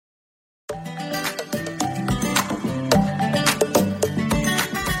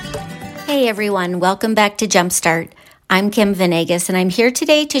Hi everyone, welcome back to Jumpstart. I'm Kim Venegas and I'm here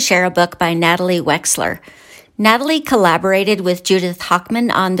today to share a book by Natalie Wexler. Natalie collaborated with Judith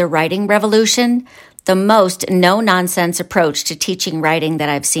Hochman on The Writing Revolution, the most no-nonsense approach to teaching writing that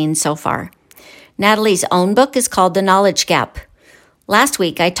I've seen so far. Natalie's own book is called The Knowledge Gap. Last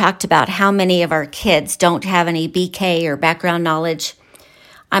week I talked about how many of our kids don't have any BK or background knowledge.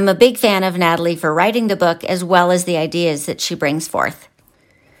 I'm a big fan of Natalie for writing the book as well as the ideas that she brings forth.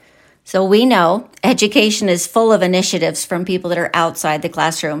 So we know education is full of initiatives from people that are outside the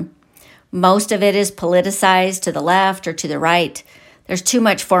classroom. Most of it is politicized to the left or to the right. There's too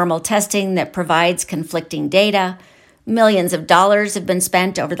much formal testing that provides conflicting data. Millions of dollars have been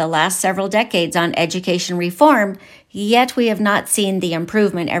spent over the last several decades on education reform, yet we have not seen the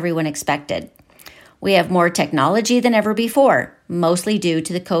improvement everyone expected. We have more technology than ever before, mostly due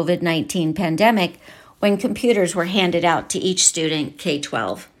to the COVID-19 pandemic, when computers were handed out to each student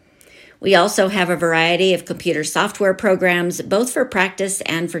K-12. We also have a variety of computer software programs, both for practice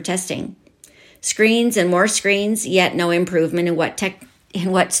and for testing. Screens and more screens, yet no improvement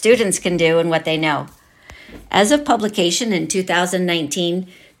in what students can do and what they know. As of publication in 2019,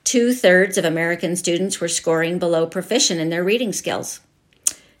 2/3 of American students were scoring below proficient in their reading skills.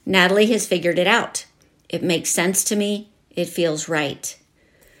 Natalie has figured it out. It makes sense to me. It feels right.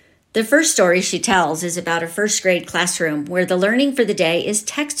 The first story she tells is about a first grade classroom where the learning for the day is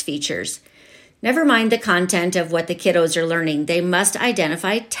text features. Never mind the content of what the kiddos are learning, they must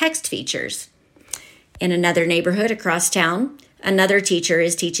identify text features. In another neighborhood across town, another teacher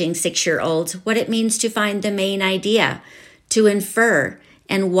is teaching 6-year-olds what it means to find the main idea, to infer,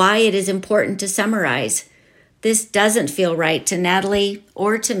 and why it is important to summarize. This doesn't feel right to Natalie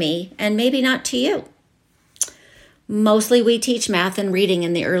or to me, and maybe not to you. Mostly we teach math and reading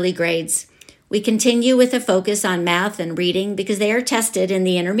in the early grades. We continue with a focus on math and reading because they are tested in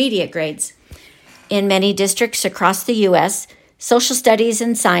the intermediate grades. In many districts across the U.S., social studies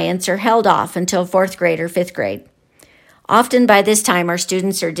and science are held off until 4th grade or 5th grade. Often by this time, our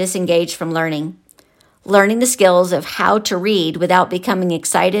students are disengaged from learning. Learning the skills of how to read without becoming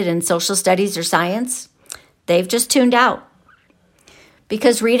excited in social studies or science, they've just tuned out.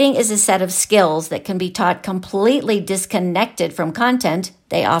 Because reading is a set of skills that can be taught completely disconnected from content,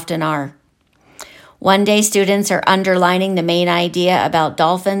 they often are. One day, students are underlining the main idea about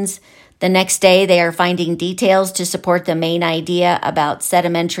dolphins. The next day, they are finding details to support the main idea about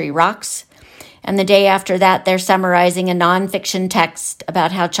sedimentary rocks. And the day after that, they're summarizing a nonfiction text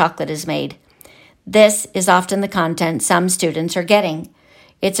about how chocolate is made. This is often the content some students are getting.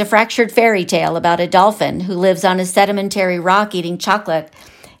 It's a fractured fairy tale about a dolphin who lives on a sedimentary rock eating chocolate,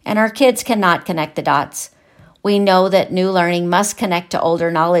 and our kids cannot connect the dots. We know that new learning must connect to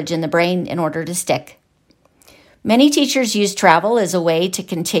older knowledge in the brain in order to stick. Many teachers use travel as a way to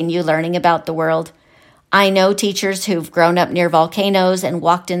continue learning about the world. I know teachers who've grown up near volcanoes and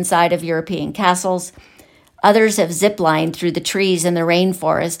walked inside of European castles. Others have ziplined through the trees in the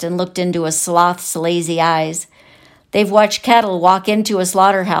rainforest and looked into a sloth's lazy eyes. They've watched cattle walk into a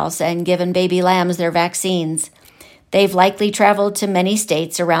slaughterhouse and given baby lambs their vaccines. They've likely traveled to many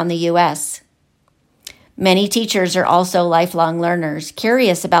states around the U.S. Many teachers are also lifelong learners,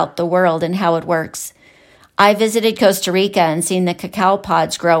 curious about the world and how it works. I visited Costa Rica and seen the cacao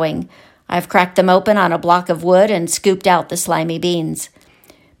pods growing. I've cracked them open on a block of wood and scooped out the slimy beans.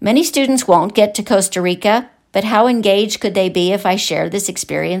 Many students won't get to Costa Rica, but how engaged could they be if I share this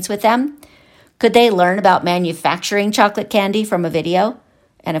experience with them? Could they learn about manufacturing chocolate candy from a video?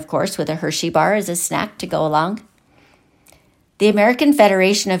 And of course, with a Hershey bar as a snack to go along. The American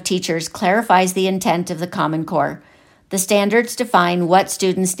Federation of Teachers clarifies the intent of the Common Core. The standards define what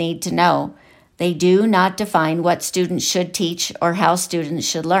students need to know. They do not define what students should teach or how students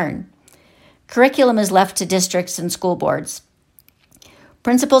should learn. Curriculum is left to districts and school boards.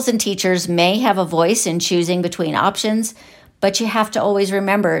 Principals and teachers may have a voice in choosing between options, but you have to always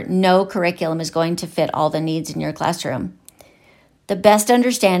remember no curriculum is going to fit all the needs in your classroom. The best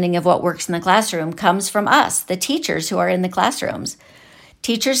understanding of what works in the classroom comes from us, the teachers who are in the classrooms.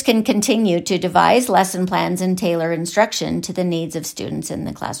 Teachers can continue to devise lesson plans and tailor instruction to the needs of students in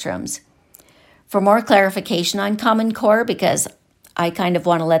the classrooms. For more clarification on Common Core, because I kind of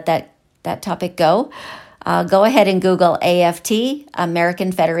want to let that topic go ahead and Google AFT,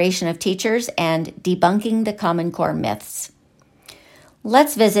 American Federation of Teachers, and Debunking the Common Core Myths.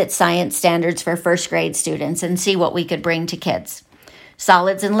 Let's visit science standards for first grade students and see what we could bring to kids.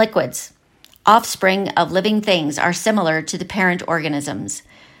 Solids and liquids. Offspring of living things are similar to the parent organisms.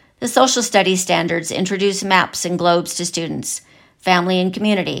 The social studies standards introduce maps and globes to students, family and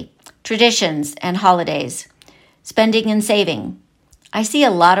community, traditions and holidays, spending and saving, I see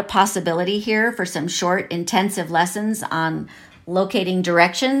a lot of possibility here for some short, intensive lessons on locating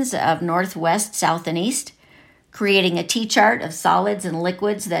directions of north, west, south, and east, creating a T-chart of solids and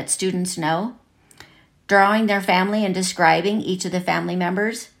liquids that students know, drawing their family and describing each of the family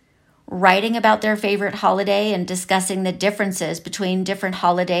members, writing about their favorite holiday and discussing the differences between different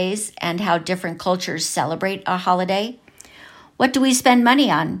holidays and how different cultures celebrate a holiday. What do we spend money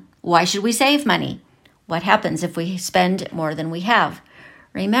on? Why should we save money? What happens if we spend more than we have?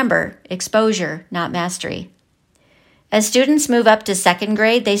 Remember, exposure, not mastery. As students move up to second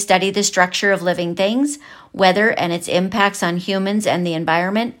grade, they study the structure of living things, weather and its impacts on humans and the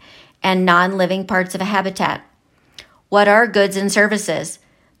environment, and non-living parts of a habitat. What are goods and services?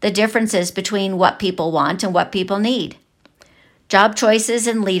 The differences between what people want and what people need. Job choices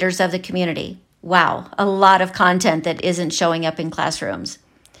and leaders of the community. Wow, a lot of content that isn't showing up in classrooms.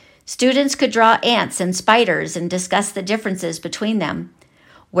 Students could draw ants and spiders and discuss the differences between them.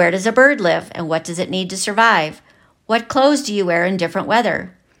 Where does a bird live and what does it need to survive? What clothes do you wear in different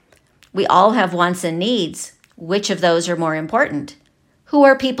weather? We all have wants and needs. Which of those are more important? Who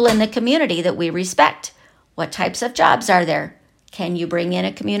are people in the community that we respect? What types of jobs are there? Can you bring in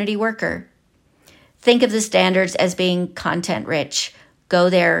a community worker? Think of the standards as being content-rich. Go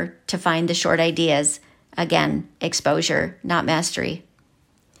there to find the short ideas. Again, exposure, not mastery.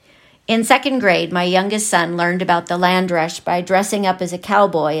 In second grade, my youngest son learned about the land rush by dressing up as a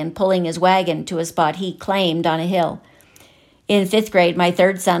cowboy and pulling his wagon to a spot he claimed on a hill. In fifth grade, my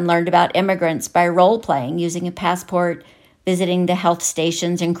third son learned about immigrants by role-playing, using a passport, visiting the health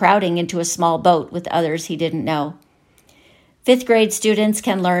stations, and crowding into a small boat with others he didn't know. Fifth grade students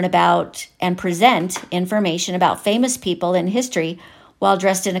can learn about and present information about famous people in history while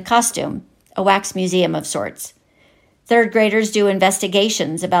dressed in a costume, a wax museum of sorts. Third graders do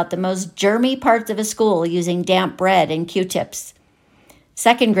investigations about the most germy parts of a school using damp bread and Q-tips.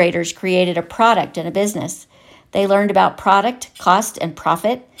 Second graders created a product and a business. They learned about product, cost, and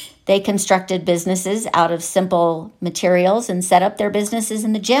profit. They constructed businesses out of simple materials and set up their businesses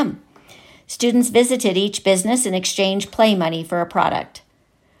in the gym. Students visited each business and exchanged play money for a product.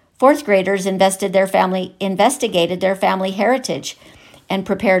 Fourth graders investigated their family heritage and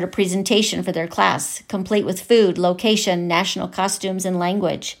prepared a presentation for their class, complete with food, location, national costumes, and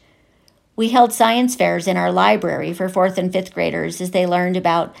language. We held science fairs in our library for fourth and fifth graders as they learned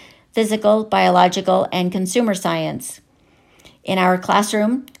about physical, biological, and consumer science. In our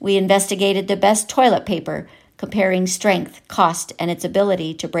classroom, we investigated the best toilet paper, comparing strength, cost, and its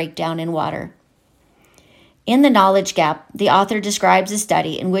ability to break down in water. In The Knowledge Gap, the author describes a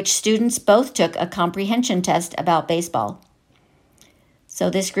study in which students both took a comprehension test about baseball. So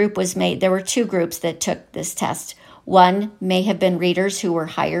this group was made. There were two groups that took this test. One may have been readers who were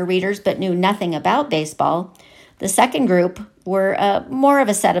higher readers but knew nothing about baseball. The second group were more of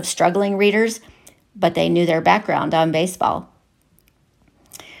a set of struggling readers, but they knew their background on baseball.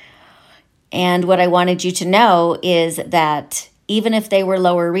 And what I wanted you to know is that even if they were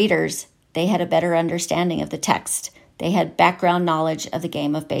lower readers, they had a better understanding of the text. They had background knowledge of the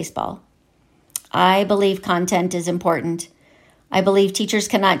game of baseball. I believe content is important. I believe teachers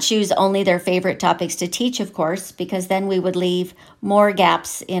cannot choose only their favorite topics to teach, of course, because then we would leave more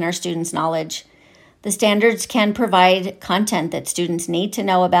gaps in our students' knowledge. The standards can provide content that students need to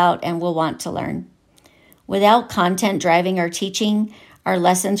know about and will want to learn. Without content driving our teaching, our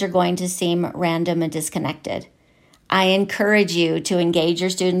lessons are going to seem random and disconnected. I encourage you to engage your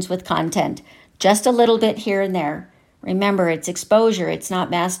students with content, just a little bit here and there. Remember, it's exposure, it's not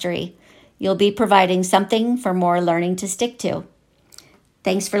mastery. You'll be providing something for more learning to stick to.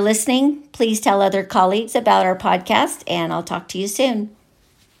 Thanks for listening. Please tell other colleagues about our podcast, and I'll talk to you soon.